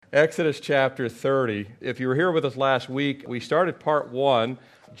Exodus chapter 30. If you were here with us last week, we started part 1,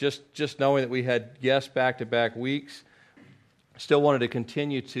 just knowing that we had guests back-to-back weeks. Still wanted to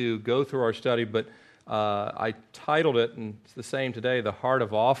continue to go through our study, but I titled it, and it's the same today, The Heart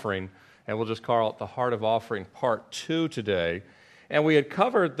of Offering, and we'll just call it The Heart of Offering Part 2 today. And we had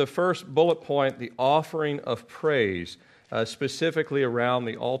covered the first bullet point, the offering of praise, specifically around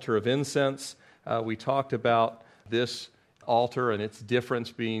the altar of incense. We talked about this altar and its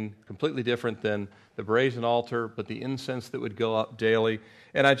difference being completely different than the brazen altar, but the incense that would go up daily.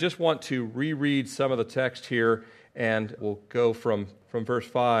 And I just want to reread some of the text here, and we'll go from verse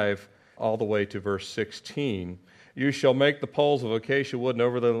 5 all the way to verse 16. You shall make the poles of acacia wood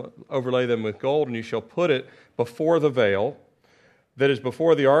and overlay them with gold, and you shall put it before the veil that is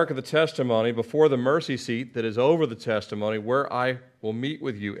before the ark of the testimony, before the mercy seat that is over the testimony, where I will meet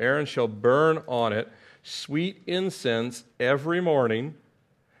with you. Aaron shall burn on it sweet incense every morning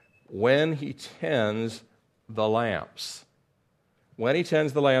when he tends the lamps. When he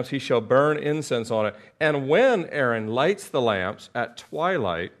tends the lamps, he shall burn incense on it. And when Aaron lights the lamps at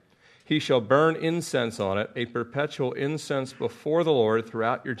twilight, he shall burn incense on it, a perpetual incense before the Lord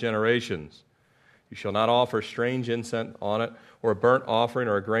throughout your generations. You shall not offer strange incense on it, or a burnt offering,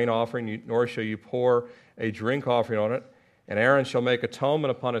 or a grain offering, nor shall you pour a drink offering on it. And Aaron shall make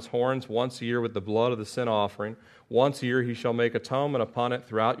atonement upon its horns once a year with the blood of the sin offering. Once a year he shall make atonement upon it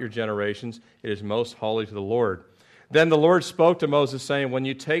throughout your generations. It is most holy to the Lord. Then the Lord spoke to Moses, saying, when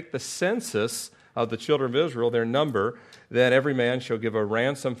you take the census of the children of Israel, their number, then every man shall give a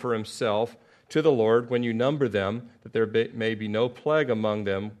ransom for himself to the Lord when you number them, that there may be no plague among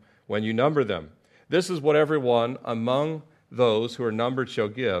them when you number them. This is what everyone among those who are numbered shall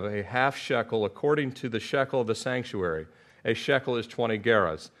give, a half shekel according to the shekel of the sanctuary. A shekel is 20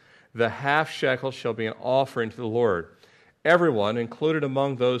 gerahs. The half shekel shall be an offering to the Lord. Everyone, included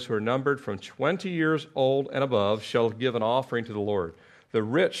among those who are numbered from 20 years old and above, shall give an offering to the Lord. The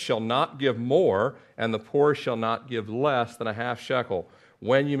rich shall not give more, and the poor shall not give less than a half shekel.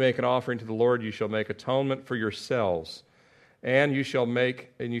 When you make an offering to the Lord, you shall make atonement for yourselves. And you shall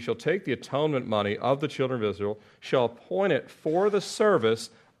take the atonement money of the children of Israel, shall appoint it for the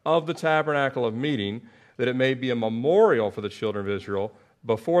service of the tabernacle of meeting, that it may be a memorial for the children of Israel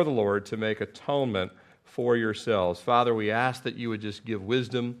before the Lord to make atonement for yourselves. Father, we ask that you would just give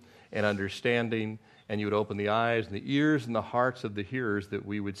wisdom and understanding, and you would open the eyes and the ears and the hearts of the hearers, that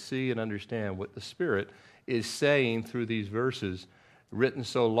we would see and understand what the Spirit is saying through these verses written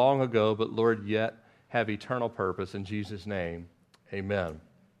so long ago, but Lord, yet have eternal purpose. In Jesus' name, amen.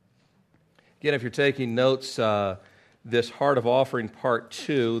 Again, if you're taking notes, this Heart of Offering Part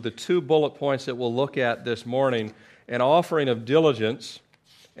 2, the two bullet points that we'll look at this morning, an offering of diligence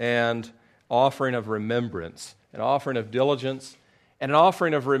and offering of remembrance. An offering of diligence and an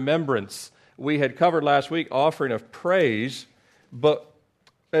offering of remembrance. We had covered last week offering of praise, but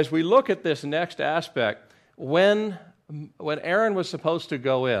as we look at this next aspect, when Aaron was supposed to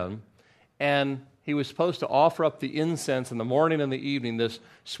go in and he was supposed to offer up the incense in the morning and the evening, this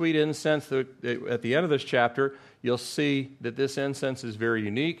sweet incense. At the end of this chapter, you'll see that this incense is very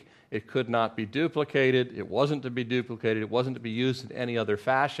unique. It could not be duplicated. It wasn't to be duplicated. It wasn't to be used in any other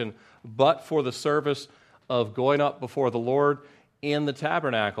fashion, but for the service of going up before the Lord in the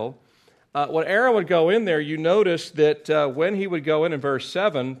tabernacle. When Aaron would go in there, you notice that when he would go in verse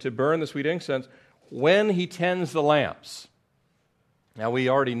 7 to burn the sweet incense, when he tends the lamps. Now, we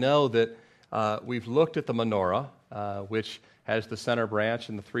already know that we've looked at the menorah, which has the center branch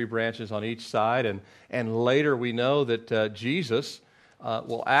and the 3 branches on each side, and later we know that Jesus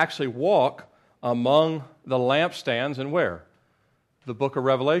will actually walk among the lampstands, and where? The book of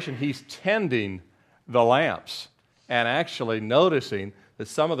Revelation. He's tending the lamps and actually noticing that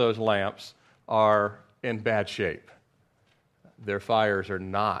some of those lamps are in bad shape. Their fires are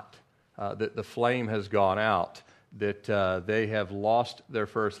not, that the flame has gone out, that they have lost their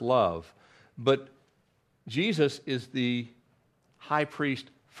first love. But Jesus is the high priest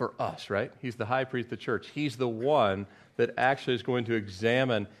for us, right? He's the high priest of the church. He's the one that actually is going to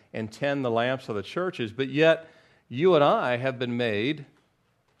examine and tend the lamps of the churches. But yet, you and I have been made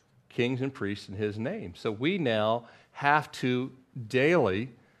kings and priests in his name. So we now have to daily,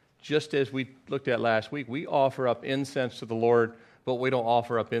 just as we looked at last week, we offer up incense to the Lord, but we don't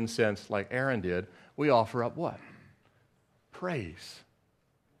offer up incense like Aaron did. We offer up what? Praise.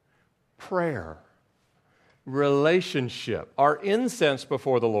 Prayer, relationship. Our incense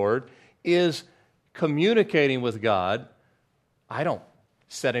before the Lord is communicating with God. I don't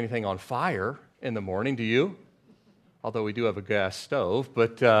set anything on fire in the morning, do you? Although we do have a gas stove,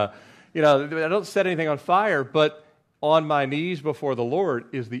 but I don't set anything on fire, but on my knees before the Lord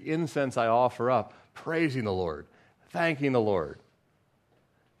is the incense I offer up, praising the Lord, thanking the Lord,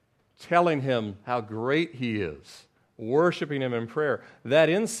 telling him how great he is, worshiping him in prayer. That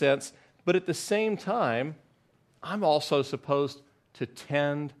incense, but at the same time, I'm also supposed to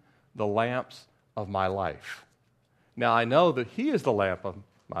tend the lamps of my life. Now, I know that he is the lamp of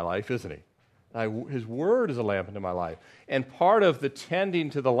my life, isn't he? His word is a lamp into my life. And part of the tending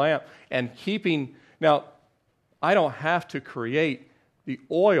to the lamp and keeping... Now, I don't have to create the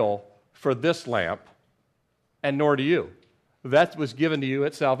oil for this lamp, and nor do you. That was given to you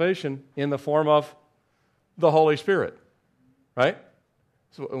at salvation in the form of the Holy Spirit, right?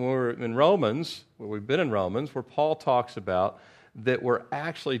 So when we're in Romans, we've been in Romans, where Paul talks about that we're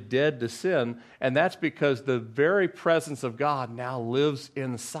actually dead to sin, and that's because the very presence of God now lives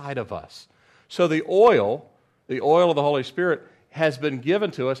inside of us. So the oil of the Holy Spirit has been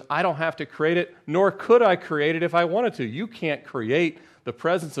given to us. I don't have to create it, nor could I create it if I wanted to. You can't create the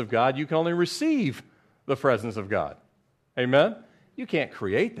presence of God. You can only receive the presence of God. Amen? You can't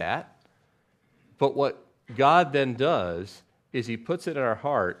create that. But what God then does is he puts it in our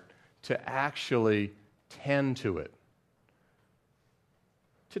heart to actually tend to it.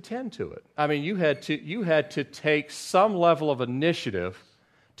 To tend to it. I mean, you had to take some level of initiative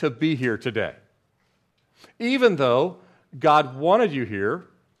to be here today. Even though God wanted you here,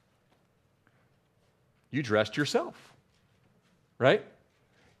 you dressed yourself, right?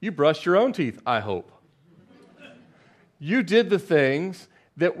 You brushed your own teeth, I hope. You did the things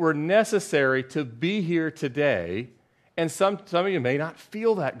that were necessary to be here today, and some of you may not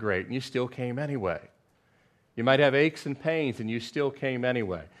feel that great, and you still came anyway. You might have aches and pains, and you still came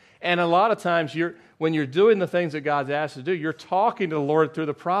anyway. And a lot of times, when you're doing the things that God's asked you to do, you're talking to the Lord through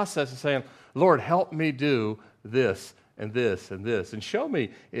the process and saying, Lord, help me do this and this and this, and show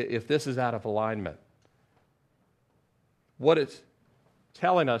me if this is out of alignment. What it's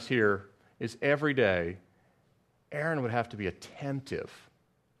telling us here is every day, Aaron would have to be attentive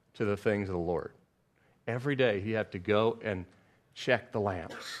to the things of the Lord. Every day, he had to go and check the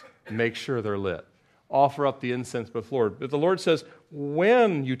lamps, make sure they're lit, offer up the incense before the Lord. But the Lord says,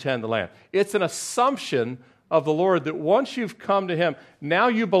 when you tend the lamp, it's an assumption of the Lord that once you've come to him, now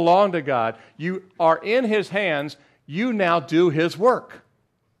you belong to God, you are in his hands, you now do his work.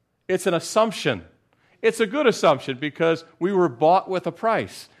 It's an assumption. It's a good assumption because we were bought with a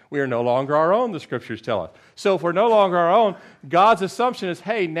price. We are no longer our own, the scriptures tell us. So if we're no longer our own, God's assumption is,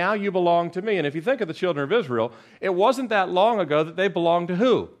 hey, now you belong to me. And if you think of the children of Israel, it wasn't that long ago that they belonged to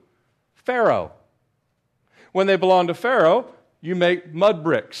who? Pharaoh. When they belonged to Pharaoh, you make mud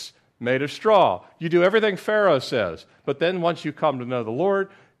bricks made of straw. You do everything Pharaoh says. But then once you come to know the Lord,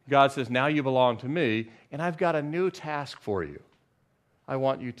 God says, now you belong to me, and I've got a new task for you. I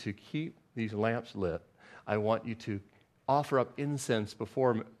want you to keep these lamps lit. I want you to offer up incense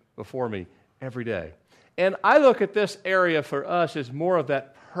before me every day. And I look at this area for us as more of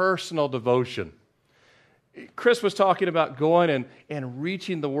that personal devotion. Chris was talking about going and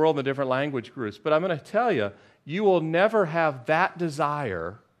reaching the world in the different language groups, but I'm going to tell you, you will never have that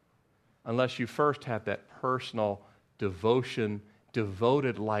desire unless you first have that personal devotion,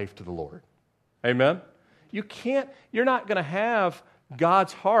 devoted life to the Lord. Amen? You're not going to have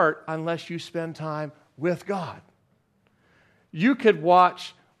God's heart unless you spend time with God. You could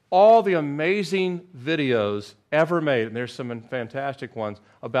watch all the amazing videos ever made, and there's some fantastic ones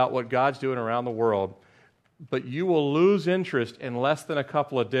about what God's doing around the world, but you will lose interest in less than a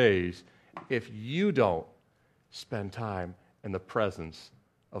couple of days if you don't spend time in the presence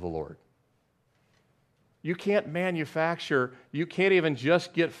of the Lord. You can't manufacture, you can't even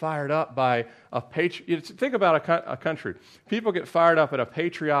just get fired up by a think about a country. People get fired up at a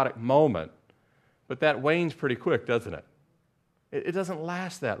patriotic moment, but that wanes pretty quick, doesn't it? It doesn't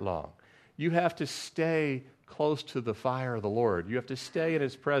last that long. You have to stay close to the fire of the Lord. You have to stay in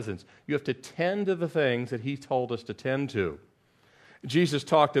his presence. You have to tend to the things that he told us to tend to. Jesus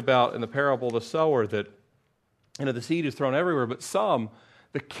talked about in the parable of the sower that the seed is thrown everywhere, but some,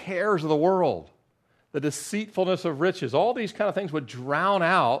 the cares of the world, the deceitfulness of riches, all these kind of things would drown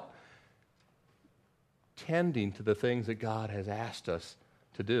out tending to the things that God has asked us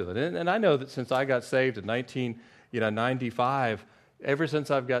to do. And I know that since I got saved in 1995, ever since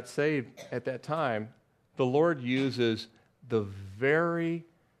I've got saved at that time, the Lord uses the very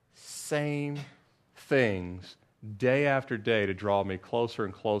same things day after day to draw me closer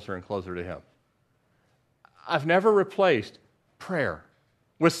and closer and closer to him. I've never replaced prayer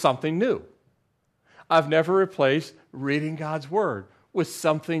with something new. I've never replaced reading God's word with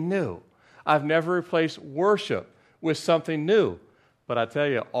something new. I've never replaced worship with something new. But I tell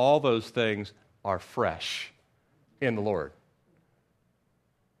you, all those things are fresh in the Lord.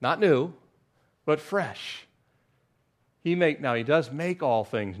 Not new, but fresh. He does make all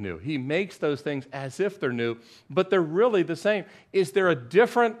things new. He makes those things as if they're new, but they're really the same. Is there a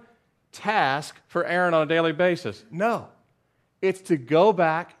different task for Aaron on a daily basis? No. It's to go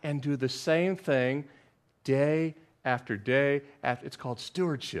back and do the same thing day after day. It's called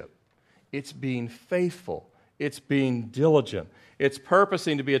stewardship. It's being faithful. It's being diligent. It's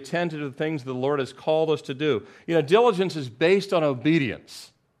purposing to be attentive to the things the Lord has called us to do. Diligence is based on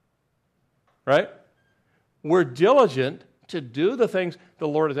obedience, right? We're diligent to do the things the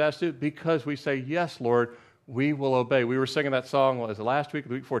Lord has asked to do because we say, yes, Lord, we will obey. We were singing that song, was it last week,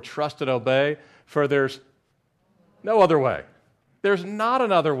 the week before, Trust and Obey, for there's no other way. There's not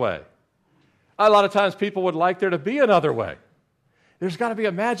another way. A lot of times people would like there to be another way. There's got to be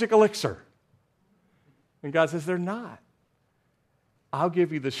a magic elixir. And God says, there's not. I'll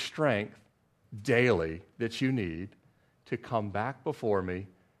give you the strength daily that you need to come back before me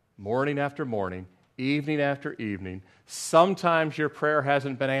morning after morning, evening after evening. Sometimes your prayer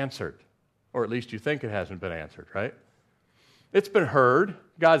hasn't been answered, or at least you think it hasn't been answered, right? It's been heard.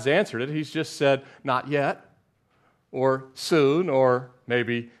 God's answered it. He's just said, not yet, or soon, or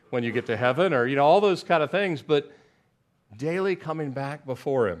maybe when you get to heaven, or, all those kind of things, but daily coming back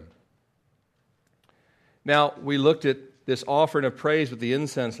before Him. Now, we looked at this offering of praise with the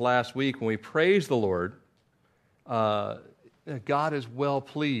incense last week. When we praise the Lord, God is well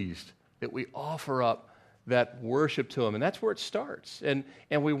pleased that we offer up that worship to Him, and that's where it starts. And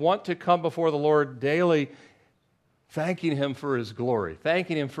we want to come before the Lord daily thanking Him for His glory,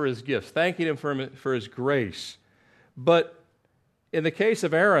 thanking Him for His gifts, thanking Him for His grace. But in the case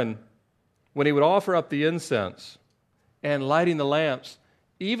of Aaron, when he would offer up the incense and lighting the lamps,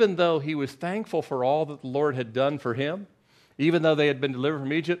 even though he was thankful for all that the Lord had done for him, even though they had been delivered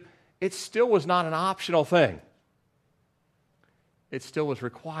from Egypt, it still was not an optional thing. It still was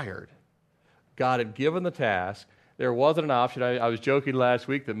required. God had given the task. There wasn't an option. I was joking last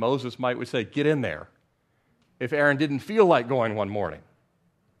week that Moses would say, get in there, if Aaron didn't feel like going one morning.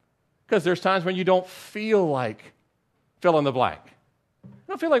 Because there's times when you don't feel like fill in the blank. You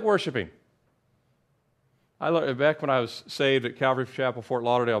don't feel like worshiping. I learned back when I was saved at Calvary Chapel, Fort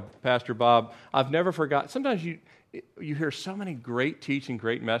Lauderdale, Pastor Bob, I've never forgotten. Sometimes you hear so many great teaching,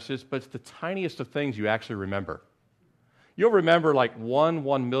 great messages, but it's the tiniest of things you actually remember. You'll remember like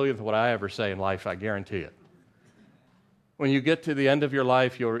 1/1,000,000th of what I ever say in life, I guarantee it. When you get to the end of your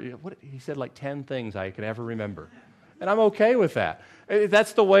life, he said like 10 things I can ever remember. And I'm okay with that.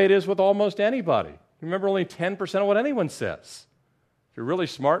 That's the way it is with almost anybody. Remember only 10% of what anyone says. If you're really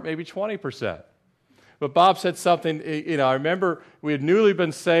smart, maybe 20%. But Bob said something, I remember we had newly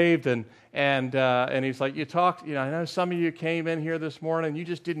been saved, and he's like, you talked, I know some of you came in here this morning, you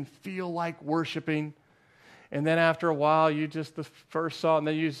just didn't feel like worshiping. And then after a while, you just the first saw it, and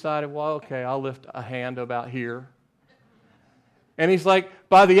then you decided, well, okay, I'll lift a hand about here. And he's like,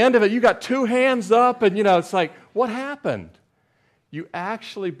 by the end of it, you got 2 hands up, and, it's like, what happened? You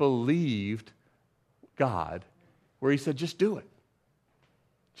actually believed God, where He said, just do it.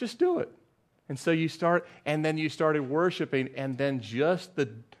 Just do it. And so you started worshiping, and then just the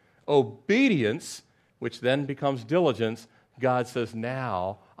obedience, which then becomes diligence, God says,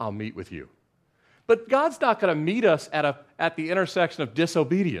 now I'll meet with you. But God's not going to meet us at the intersection of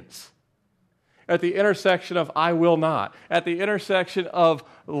disobedience, at the intersection of I will not, at the intersection of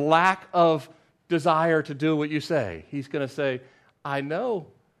lack of desire to do what you say. He's going to say, I know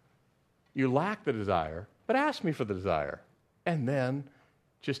you lack the desire, but ask me for the desire. And then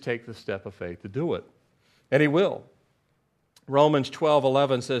just take the step of faith to do it. And He will. Romans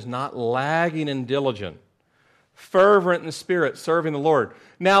 12:11 says, not lagging in diligence, fervent in spirit, serving the Lord.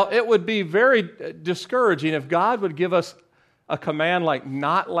 Now, it would be very discouraging if God would give us a command like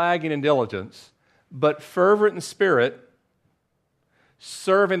not lagging in diligence, but fervent in spirit,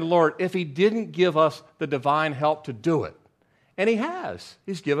 serving the Lord, if He didn't give us the divine help to do it. And He has.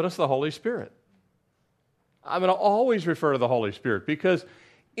 He's given us the Holy Spirit. I'm going to always refer to the Holy Spirit because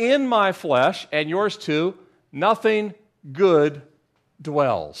in my flesh, and yours too, nothing good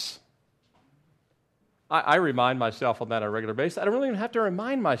dwells. I remind myself on that on a regular basis. I don't really even have to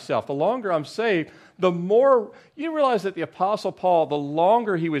remind myself. The longer I'm saved, the more... You realize that the Apostle Paul, the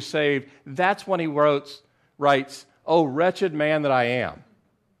longer he was saved, that's when he writes, "Oh, wretched man that I am."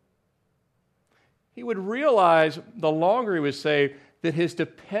 He would realize the longer he was saved that his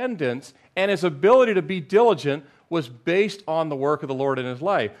dependence and his ability to be diligent was based on the work of the Lord in his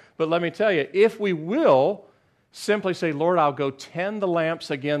life. But let me tell you, if we will simply say, Lord, I'll go tend the lamps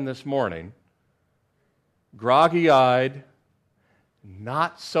again this morning, groggy-eyed,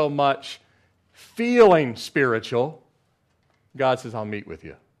 not so much feeling spiritual, God says, I'll meet with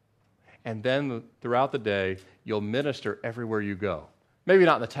you. And then throughout the day, you'll minister everywhere you go. Maybe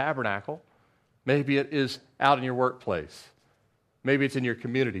not in the tabernacle. Maybe it is out in your workplace. Maybe it's in your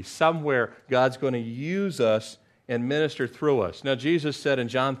community. Somewhere God's going to use us and minister through us. Now, Jesus said in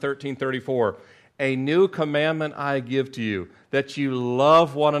John 13:34, a new commandment I give to you, that you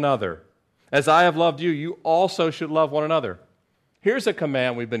love one another. As I have loved you, you also should love one another. Here's a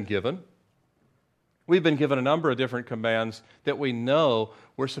command we've been given. We've been given a number of different commands that we know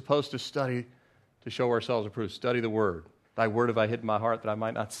we're supposed to study to show ourselves approved. Study the Word. Thy word have I hid in my heart that I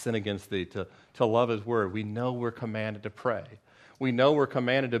might not sin against thee, to love His Word. We know we're commanded to pray. We know we're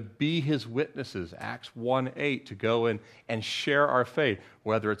commanded to be His witnesses, Acts 1:8, to go in and share our faith,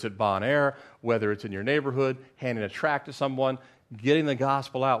 whether it's at Bon Air, whether it's in your neighborhood, handing a tract to someone, getting the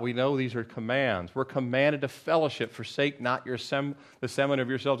gospel out. We know these are commands. We're commanded to fellowship, forsake not the assembling of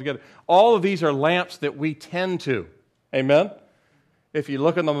yourselves together. All of these are lamps that we tend to. Amen? If you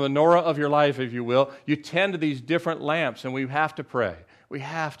look at the menorah of your life, if you will, you tend to these different lamps, and we have to pray. We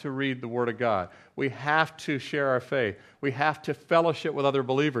have to read the Word of God. We have to share our faith. We have to fellowship with other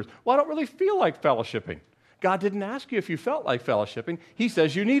believers. Well, I don't really feel like fellowshipping. God didn't ask you if you felt like fellowshipping. He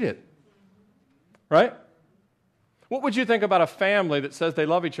says you need it. Right? What would you think about a family that says they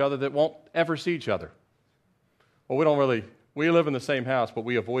love each other that won't ever see each other? Well, we live in the same house, but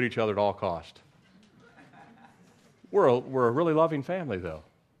we avoid each other at all cost. We're a really loving family, though.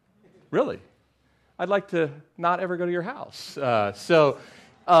 Really. I'd like to not ever go to your house.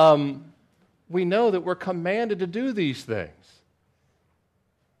 We know that we're commanded to do these things.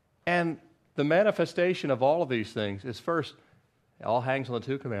 And the manifestation of all of these things is first, it all hangs on the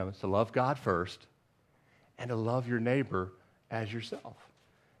two commandments, to love God first and to love your neighbor as yourself.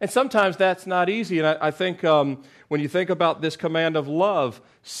 And sometimes that's not easy. And I think when you think about this command of love,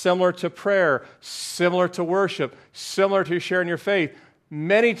 similar to prayer, similar to worship, similar to sharing your faith,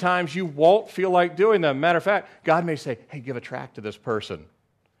 many times you won't feel like doing them. Matter of fact, God may say, hey, give a tract to this person.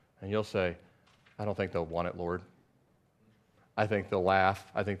 And you'll say, I don't think they'll want it, Lord. I think they'll laugh.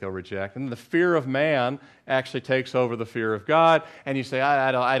 I think they'll reject. And the fear of man actually takes over the fear of God. And you say,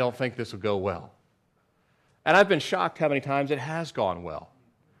 I don't think this will go well. And I've been shocked how many times it has gone well.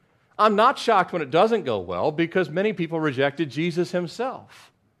 I'm not shocked when it doesn't go well because many people rejected Jesus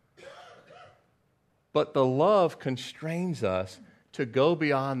Himself. But the love constrains us to go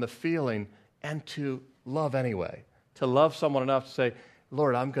beyond the feeling and to love anyway. To love someone enough to say,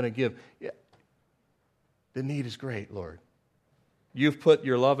 Lord, I'm going to give. Yeah, the need is great, Lord. You've put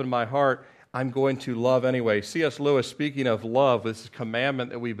your love in my heart. I'm going to love anyway. C.S. Lewis, speaking of love, this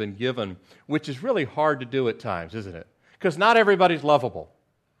commandment that we've been given, which is really hard to do at times, isn't it? Because not everybody's lovable.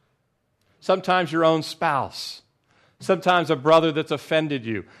 Sometimes your own spouse. Sometimes a brother that's offended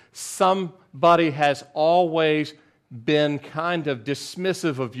you. Somebody has always been kind of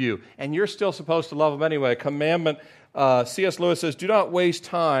dismissive of you, and you're still supposed to love them anyway. A commandment, C.S. Lewis says, do not waste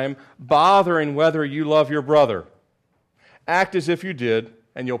time bothering whether you love your brother. Act as if you did,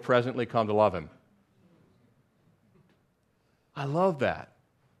 and you'll presently come to love him. I love that.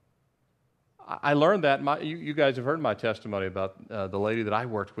 I learned that. You guys have heard my testimony about the lady that I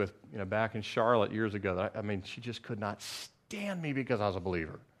worked with back in Charlotte years ago. She just could not stand me because I was a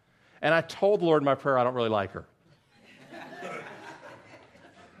believer. And I told the Lord in my prayer I don't really like her.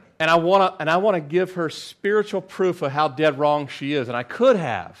 And I want to give her spiritual proof of how dead wrong she is. And I could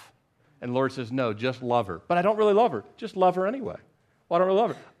have. And the Lord says, no, just love her. But I don't really love her. Just love her anyway. Well, I don't really love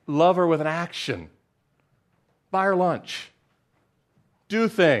her. Love her with an action. Buy her lunch. Do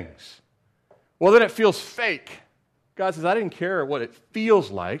things. Well, then it feels fake. God says, I didn't care what it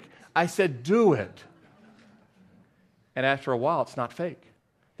feels like. I said, do it. And after a while, it's not fake.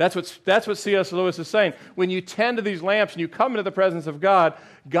 That's what C.S. Lewis is saying. When you tend to these lamps and you come into the presence of God,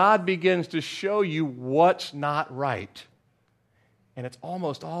 God begins to show you what's not right. And it's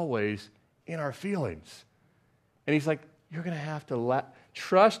almost always in our feelings. And He's like, you're going to have to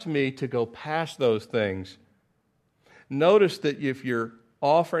trust me to go past those things. Notice that if you're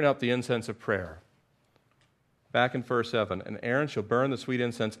offering up the incense of prayer, back in verse 7, and Aaron shall burn the sweet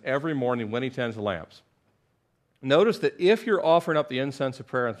incense every morning when he tends the lamps. Notice that if you're offering up the incense of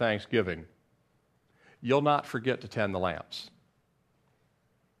prayer and thanksgiving, you'll not forget to tend the lamps.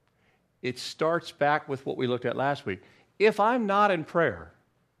 It starts back with what we looked at last week. If I'm not in prayer,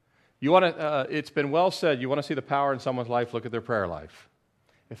 it's been well said, you want to see the power in someone's life, look at their prayer life.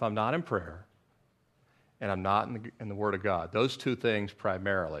 If I'm not in prayer, and I'm not in the Word of God, those two things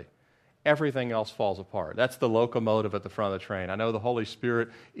primarily, everything else falls apart. That's the locomotive at the front of the train. I know the Holy Spirit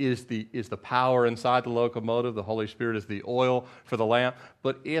is the power inside the locomotive. The Holy Spirit is the oil for the lamp.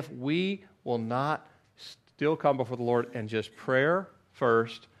 But if we will not still come before the Lord and just prayer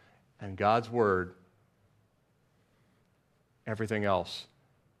first and God's Word, everything else,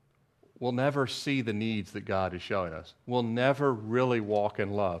 we'll never see the needs that God is showing us. We'll never really walk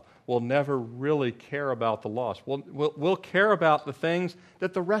in love. We'll never really care about the lost. We'll care about the things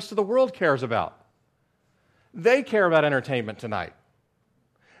that the rest of the world cares about. They care about entertainment tonight.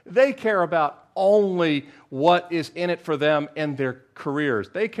 They care about only what is in it for them in their careers.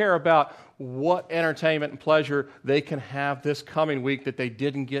 They care about what entertainment and pleasure they can have this coming week that they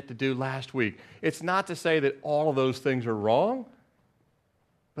didn't get to do last week. It's not to say that all of those things are wrong,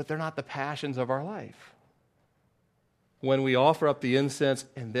 but they're not the passions of our life. When we offer up the incense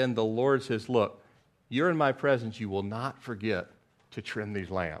and then the Lord says, look, you're in my presence, you will not forget to trim these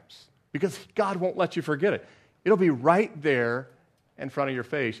lamps. Because God won't let you forget it. It'll be right there in front of your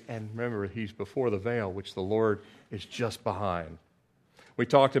face. And remember, He's before the veil, which the Lord is just behind. We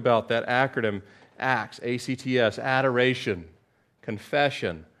talked about that acronym, ACTS, A-C-T-S, adoration,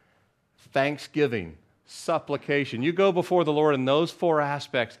 confession, thanksgiving, supplication. You go before the Lord in those four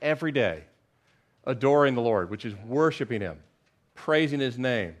aspects every day. Adoring the Lord, which is worshiping Him, praising His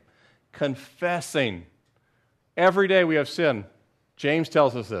name, confessing. Every day we have sin. James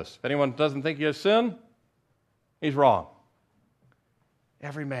tells us this. If anyone doesn't think he has sin, he's wrong.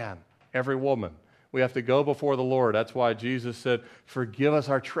 Every man, every woman. We have to go before the Lord. That's why Jesus said, forgive us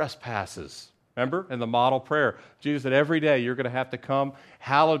our trespasses. Remember, in the model prayer, Jesus said, every day you're going to have to come,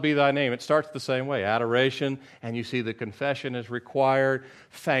 hallowed be thy name. It starts the same way, adoration, and you see the confession is required,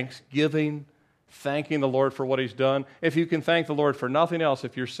 thanksgiving, thanking the Lord for what He's done. If you can thank the Lord for nothing else,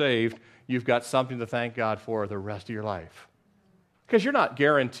 if you're saved, you've got something to thank God for the rest of your life. Because you're not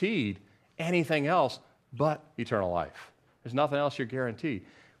guaranteed anything else but eternal life. There's nothing else you're guaranteed.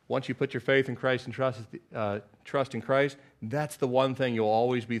 Once you put your faith in Christ and trust in Christ, that's the one thing you'll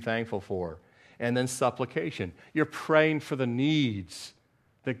always be thankful for. And then supplication. You're praying for the needs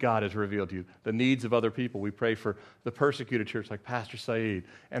that God has revealed to you, the needs of other people. We pray for the persecuted church like Pastor Saeed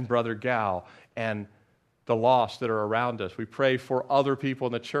and Brother Gal and the lost that are around us. We pray for other people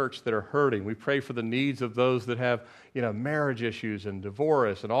in the church that are hurting. We pray for the needs of those that have, marriage issues and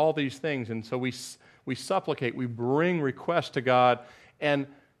divorce and all these things. And so we supplicate, we bring requests to God, and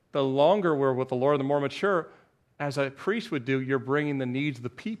the longer we're with the Lord, the more mature, as a priest would do, you're bringing the needs of the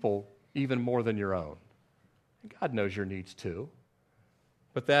people even more than your own. And God knows your needs too.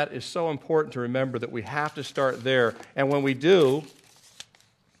 But that is so important to remember that we have to start there. And when we do,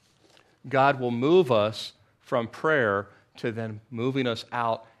 God will move us from prayer to then moving us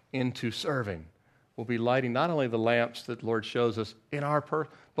out into serving. We'll be lighting not only the lamps that the Lord shows us in our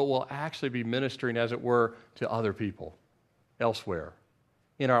person, but we'll actually be ministering, as it were, to other people elsewhere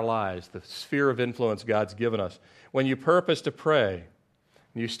in our lives, the sphere of influence God's given us. When you purpose to pray,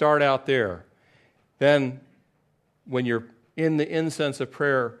 and you start out there, then when you're in the incense of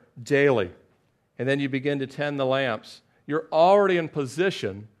prayer daily, and then you begin to tend the lamps, you're already in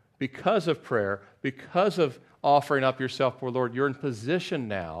position because of prayer, because of offering up yourself before the Lord. You're in position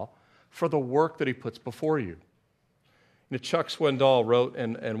now for the work that He puts before you. Chuck Swindoll wrote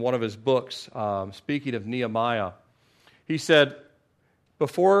in one of his books, speaking of Nehemiah, he said,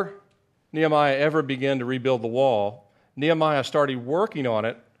 before Nehemiah ever began to rebuild the wall, Nehemiah started working on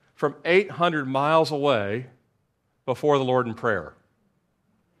it from 800 miles away before the Lord in prayer.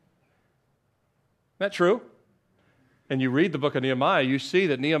 Isn't that true? And you read the book of Nehemiah, you see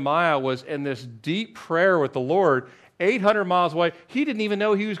that Nehemiah was in this deep prayer with the Lord 800 miles away. He didn't even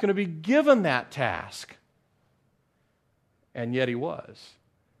know he was going to be given that task. And yet he was.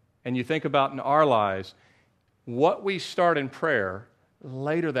 And you think about in our lives, what we start in prayer,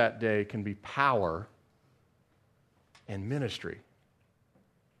 later that day can be power and ministry.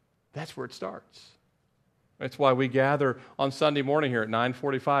 That's where it starts. That's why we gather on Sunday morning here at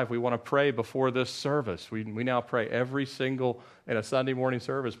 9:45. We want to pray before this service. We now pray every single in a Sunday morning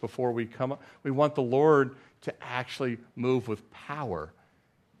service before we come up. We want the Lord to actually move with power,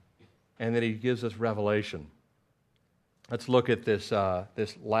 and that He gives us revelation. Let's look at this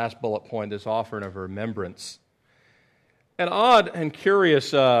last bullet point, this offering of remembrance. An odd and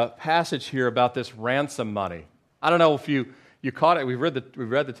curious passage here about this ransom money. I don't know if you caught it. We've read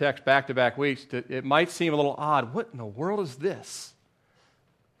the text back-to-back weeks. It might seem a little odd. What in the world is this?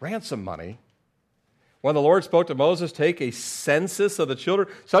 Ransom money. When the Lord spoke to Moses, take a census of the children.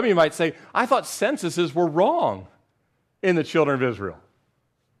 Some of you might say, I thought censuses were wrong in the children of Israel.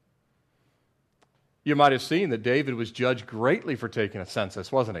 You might have seen that David was judged greatly for taking a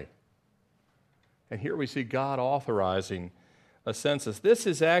census, wasn't he? And here we see God authorizing a census. This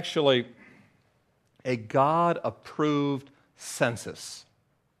is actually a God-approved census.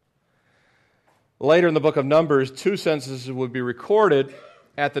 Later in the book of Numbers, 2 censuses would be recorded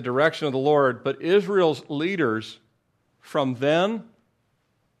at the direction of the Lord, but Israel's leaders from then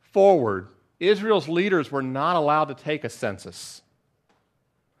forward, Israel's leaders were not allowed to take a census.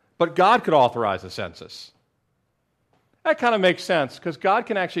 But God could authorize a census. That kind of makes sense because God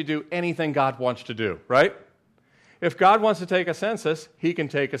can actually do anything God wants to do, right? If God wants to take a census, he can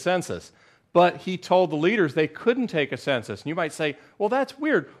take a census. But he told the leaders they couldn't take a census. And you might say, well, that's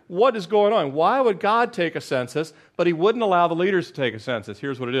weird. What is going on? Why would God take a census, but he wouldn't allow the leaders to take a census?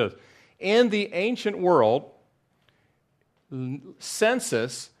 Here's what it is. In the ancient world,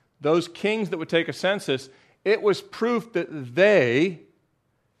 census, those kings that would take a census, it was proof that they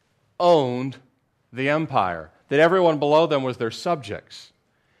owned the empire, that everyone below them was their subjects.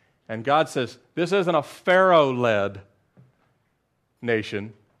 And God says, this isn't a Pharaoh-led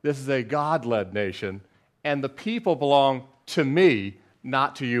nation. This is a God-led nation, and the people belong to me,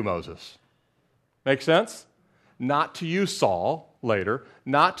 not to you, Moses. Make sense? Not to you, Saul, later.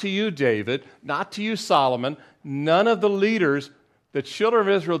 Not to you, David. Not to you, Solomon. None of the leaders, the children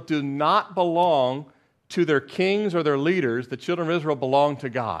of Israel do not belong to their kings or their leaders. The children of Israel belong to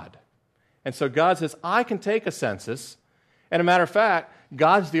God. And so God says, I can take a census. And a matter of fact,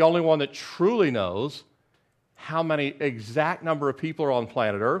 God's the only one that truly knows how many exact number of people are on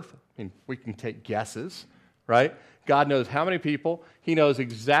planet Earth. I mean, we can take guesses, right? God knows how many people. He knows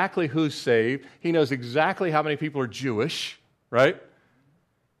exactly who's saved. He knows exactly how many people are Jewish, right?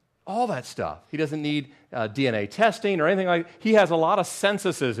 All that stuff. He doesn't need DNA testing or anything like that. He has a lot of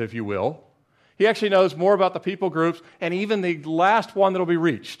censuses, if you will. He actually knows more about the people groups and even the last one that will be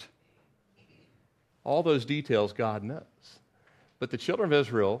reached. All those details God knows. But the children of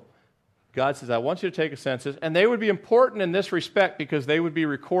Israel, God says, I want you to take a census, and they would be important in this respect because they would be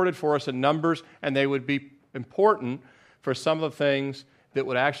recorded for us in Numbers, and they would be important for some of the things that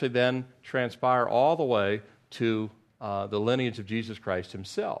would actually then transpire all the way to the lineage of Jesus Christ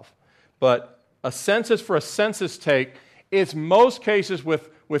himself. But a census for a census take is most cases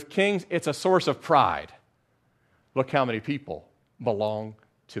with kings, it's a source of pride. Look how many people belong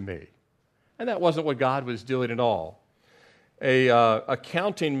to me. And that wasn't what God was doing at all.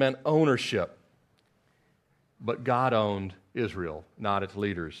 Accounting meant ownership, but God owned Israel, not its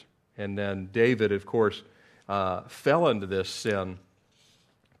leaders. And then David, of course, fell into this sin,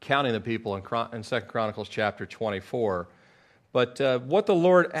 counting the people in 2 Chronicles chapter 24. But what the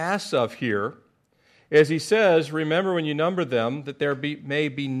Lord asks of here is he says, remember when you number them, that there may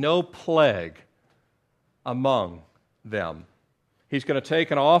be no plague among them. He's going to take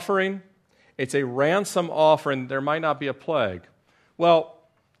an offering. It's a ransom offering. There might not be a plague. Well,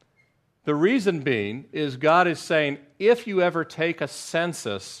 the reason being is God is saying, if you ever take a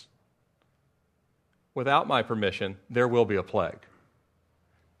census without my permission, there will be a plague.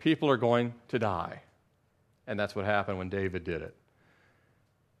 People are going to die. And that's what happened when David did it.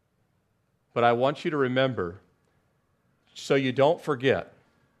 But I want you to remember, so you don't forget,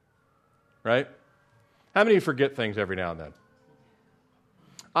 right? How many of you forget things every now and then?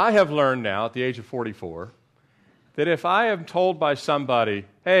 I have learned now, at the age of 44, that if I am told by somebody,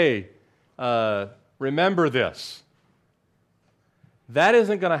 hey, remember this, that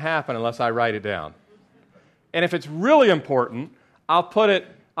isn't going to happen unless I write it down. And if it's really important, I'll put it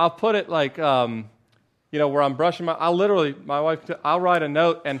like, where I'm brushing I'll write a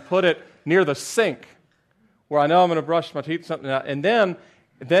note and put it near the sink where I know I'm going to brush my teeth, something, and then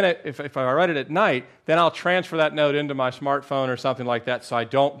if I write it at night, then I'll transfer that note into my smartphone or something like that so I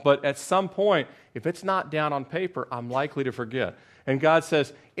don't. But at some point, if it's not down on paper, I'm likely to forget. And God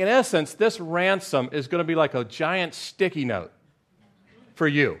says, in essence, this ransom is going to be like a giant sticky note for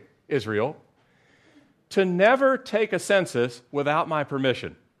you, Israel, to never take a census without my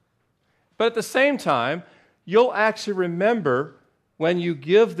permission. But at the same time, you'll actually remember when you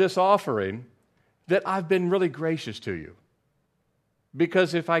give this offering that I've been really gracious to you.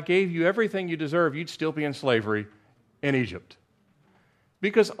 Because if I gave you everything you deserve, you'd still be in slavery in Egypt.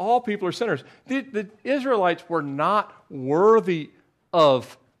 Because all people are sinners. The Israelites were not worthy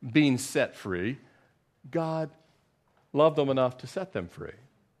of being set free. God loved them enough to set them free.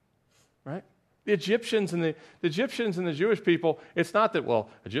 Right? The Egyptians and the Jewish people, it's not that, well,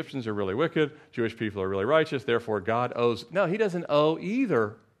 Egyptians are really wicked, Jewish people are really righteous, therefore God owes. No, he doesn't owe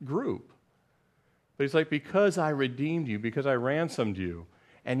either group. But he's like, because I redeemed you, because I ransomed you,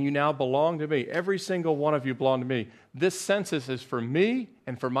 and you now belong to me, every single one of you belong to me. This census is for me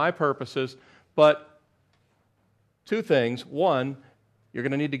and for my purposes, but two things. One, you're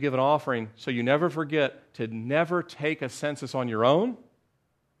going to need to give an offering so you never forget to never take a census on your own.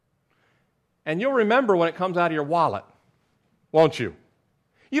 And you'll remember when it comes out of your wallet, won't you?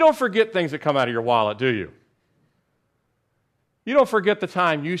 You don't forget things that come out of your wallet, do you? You don't forget the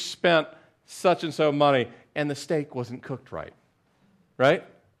time you spent such and so money and the steak wasn't cooked right, right?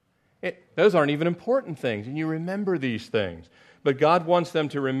 Those aren't even important things, and you remember these things. But God wants them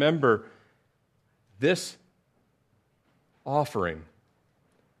to remember this offering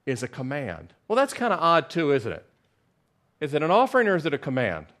is a command. Well, that's kind of odd too, isn't it? Is it an offering or is it a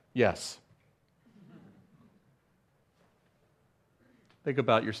command? Yes. Think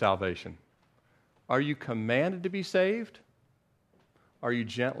about your salvation. Are you commanded to be saved? Are you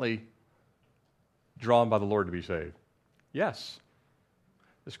gently drawn by the Lord to be saved? Yes.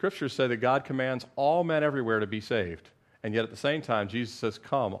 The Scriptures say that God commands all men everywhere to be saved. And yet at the same time, Jesus says,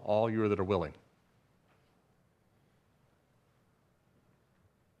 come, all you that are willing.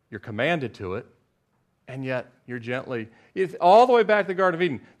 You're commanded to it, and yet you're gently... all the way back to the Garden of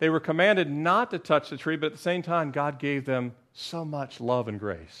Eden, they were commanded not to touch the tree, but at the same time, God gave them so much love and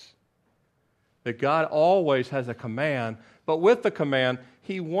grace. That God always has a command, but with the command,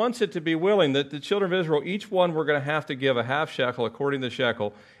 He wants it to be willing. That the children of Israel, each one were going to have to give a half shekel according to the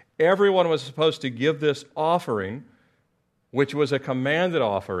shekel. Everyone was supposed to give this offering, which was a commanded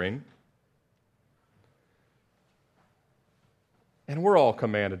offering. And we're all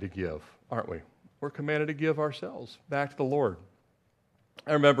commanded to give, aren't we? We're commanded to give ourselves back to the Lord.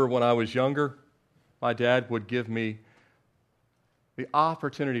 I remember when I was younger, my dad would give me the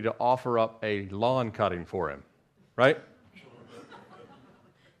opportunity to offer up a lawn cutting for him, right?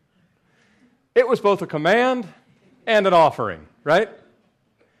 It was both a command and an offering, right?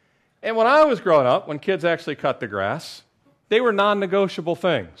 And when I was growing up, when kids actually cut the grass, they were non-negotiable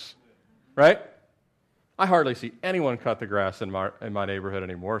things, right? I hardly see anyone cut the grass in my neighborhood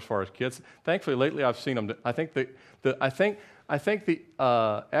anymore as far as kids. Thankfully, lately I've seen them. I think the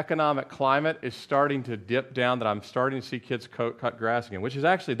economic climate is starting to dip down, that I'm starting to see kids cut grass again, which is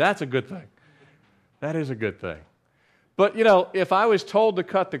actually, that's a good thing. That is a good thing. But, if I was told to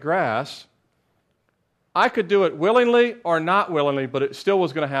cut the grass, I could do it willingly or not willingly, but it still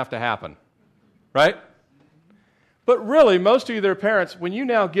was going to have to happen, right? But really, most of you that are parents, when you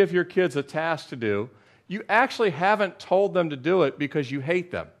now give your kids a task to do, you actually haven't told them to do it because you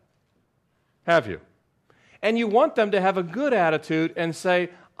hate them, have you? And you want them to have a good attitude and say,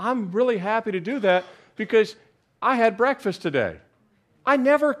 I'm really happy to do that because I had breakfast today. Why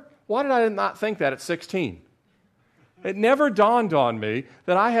did I not think that at 16? It never dawned on me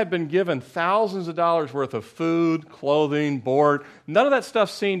that I had been given thousands of dollars worth of food, clothing, board. None of that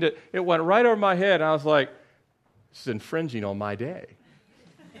stuff it went right over my head, and I was like, this is infringing on my day.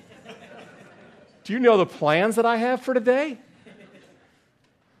 Do you know the plans that I have for today?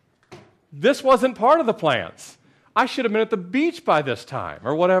 This wasn't part of the plans. I should have been at the beach by this time,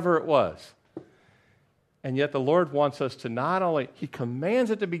 or whatever it was. And yet the Lord wants us to not only, He commands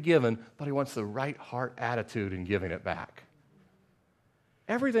it to be given, but He wants the right heart attitude in giving it back.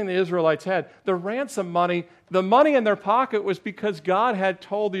 Everything the Israelites had, the ransom money, the money in their pocket was because God had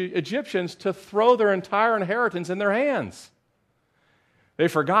told the Egyptians to throw their entire inheritance in their hands. They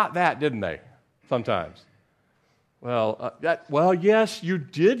forgot that, didn't they? Sometimes. Well, yes, you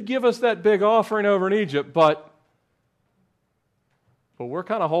did give us that big offering over in Egypt, but we're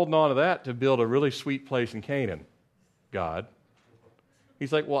kind of holding on to that to build a really sweet place in Canaan, God.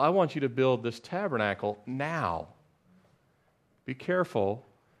 He's like, well, I want you to build this tabernacle now. Be careful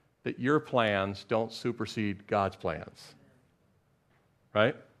that your plans don't supersede God's plans.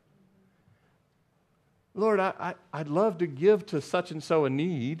 Right? Lord, I'd love to give to such and so a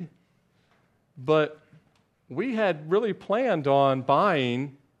need, but we had really planned on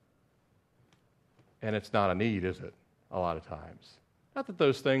buying, and it's not a need, is it? A lot of times. Not that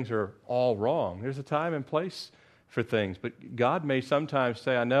those things are all wrong. There's a time and place for things, but God may sometimes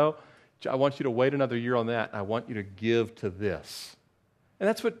say, I want you to wait another year on that. I want you to give to this. And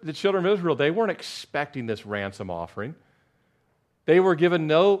that's what the children of Israel, they weren't expecting this ransom offering. They were given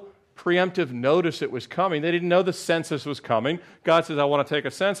no preemptive notice it was coming. They didn't know the census was coming. God says, I want to take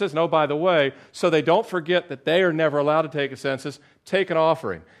a census. No, by the way, so they don't forget that they are never allowed to take a census, take an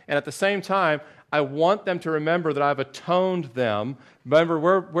offering. And at the same time, I want them to remember that I've atoned them. Remember,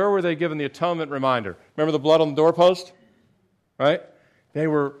 where were they given the atonement reminder? Remember the blood on the doorpost? Right? They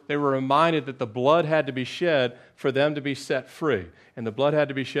were reminded that the blood had to be shed for them to be set free. And the blood had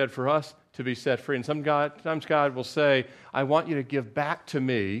to be shed for us to be set free. And sometimes God will say, I want you to give back to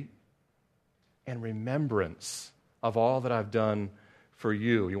me in remembrance of all that I've done for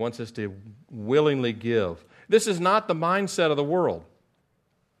you. He wants us to willingly give. This is not the mindset of the world.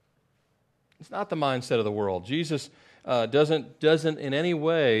 It's not the mindset of the world. Jesus doesn't in any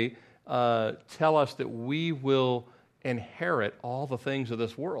way tell us that we will inherit all the things of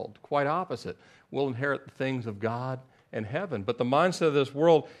this world. Quite opposite. We'll inherit the things of God and heaven. But the mindset of this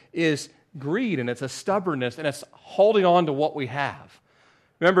world is greed, and it's a stubbornness, and it's holding on to what we have.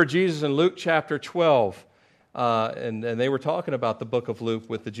 Remember Jesus in Luke chapter 12, and they were talking about the book of Luke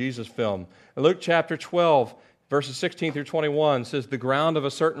with the Jesus film. In Luke chapter 12, verses 16 through 21 says, "The ground of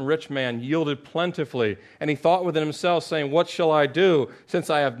a certain rich man yielded plentifully, and he thought within himself, saying, 'What shall I do, since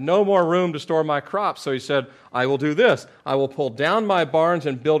I have no more room to store my crops?' So he said, 'I will do this. I will pull down my barns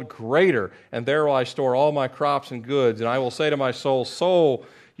and build greater, and there will I store all my crops and goods. And I will say to my soul, Soul,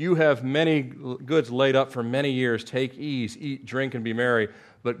 you have many goods laid up for many years. Take ease, eat, drink, and be merry.'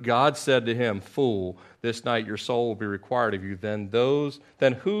 But God said to him, 'Fool, this night your soul will be required of you. Then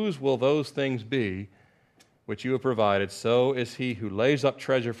whose will those things be which you have provided? So is he who lays up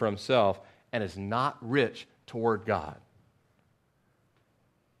treasure for himself and is not rich toward God.'"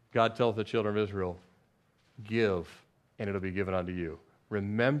 God tells the children of Israel, "Give, and it'll be given unto you.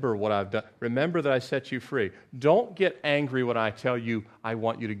 Remember what I've done. Remember that I set you free. Don't get angry when I tell you I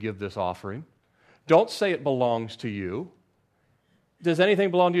want you to give this offering. Don't say it belongs to you. Does anything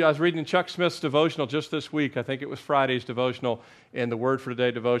belong to you?" I was reading Chuck Smith's devotional just this week. I think it was Friday's devotional in the Word for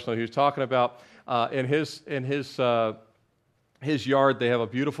Today devotional. He was talking about in his yard, they have a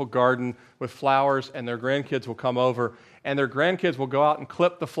beautiful garden with flowers, and their grandkids will come over, and their grandkids will go out and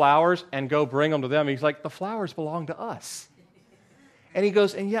clip the flowers and go bring them to them. He's like, "The flowers belong to us." And he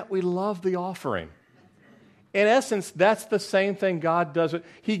goes, "And yet we love the offering." In essence, that's the same thing God does.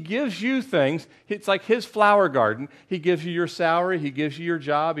 He gives you things. It's like his flower garden. He gives you your salary. He gives you your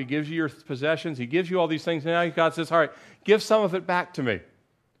job. He gives you your possessions. He gives you all these things. And now God says, "All right, give some of it back to me."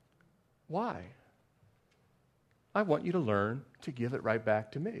 Why? I want you to learn to give it right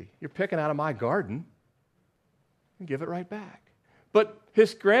back to me. You're picking out of my garden, and give it right back. But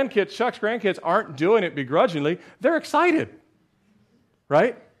his grandkids, Chuck's grandkids, aren't doing it begrudgingly. They're excited,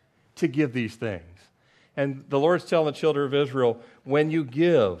 right, to give these things. And the Lord's telling the children of Israel, when you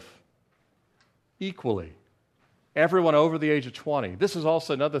give equally, everyone over the age of 20. This is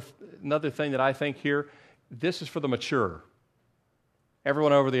also another thing that I think here, this is for the mature.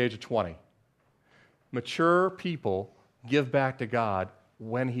 Everyone over the age of 20. Mature people give back to God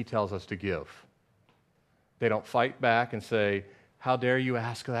when he tells us to give. They don't fight back and say, "How dare you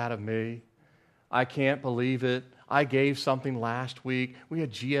ask that of me? I can't believe it. I gave something last week. We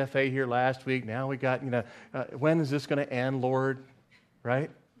had GFA here last week. Now we got, when is this going to end, Lord?" Right?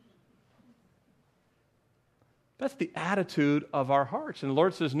 That's the attitude of our hearts. And the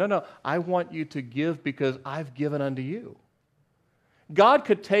Lord says, no, I want you to give because I've given unto you. God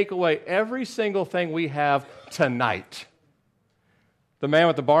could take away every single thing we have tonight. The man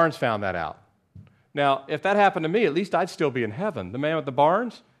with the barns found that out. Now, if that happened to me, at least I'd still be in heaven. The man with the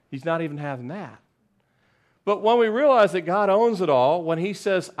barns, he's not even having that. But when we realize that God owns it all, when he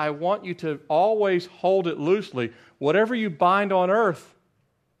says, "I want you to always hold it loosely, whatever you bind on earth,"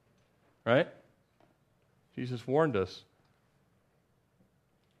 right? Jesus warned us,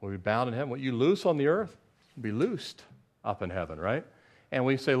 will be bound in heaven. What you loose on the earth will be loosed up in heaven, right? And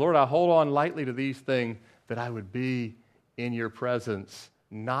we say, "Lord, I hold on lightly to these things that I would be in your presence,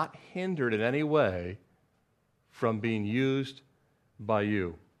 not hindered in any way from being used by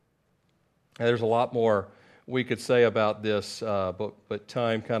you." And there's a lot more we could say about this, but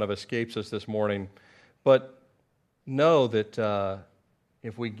time kind of escapes us this morning. But know that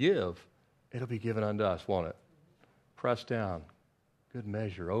if we give, it'll be given unto us, won't it? Pressed down, good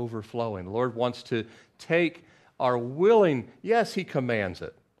measure, overflowing. The Lord wants to take our willing, yes, he commands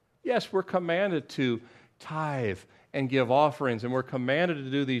it. Yes, we're commanded to tithe and give offerings, and we're commanded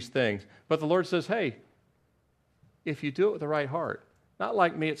to do these things. But the Lord says, hey, if you do it with the right heart, not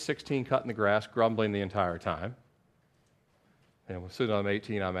like me at 16 cutting the grass, grumbling the entire time. And as soon as I'm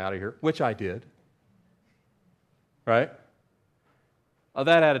 18, I'm out of here, which I did. Right?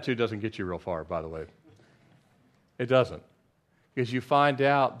 That attitude doesn't get you real far, by the way. It doesn't. Because you find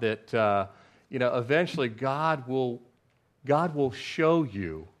out that, eventually God will show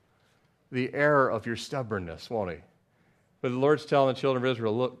you the error of your stubbornness, won't he? But the Lord's telling the children of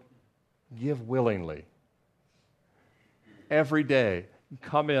Israel, look, give willingly. Every day,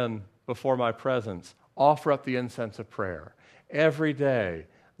 come in before my presence, offer up the incense of prayer. Every day,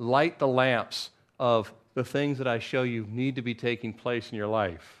 light the lamps of the things that I show you need to be taking place in your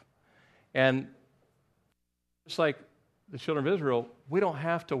life. And just like the children of Israel, we don't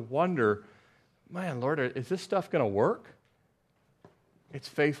have to wonder, man, Lord, is this stuff going to work? It's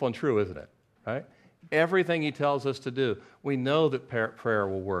faithful and true, isn't it? Right? Everything he tells us to do, we know that prayer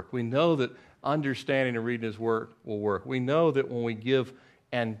will work. We know that understanding and reading his word will work. We know that when we give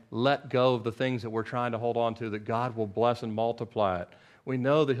and let go of the things that we're trying to hold on to, that God will bless and multiply it. We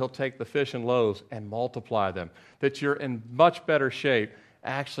know that He'll take the fish and loaves and multiply them, that you're in much better shape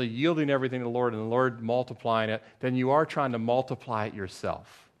actually yielding everything to the Lord and the Lord multiplying it than you are trying to multiply it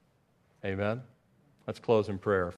yourself. Amen? Let's close in prayer.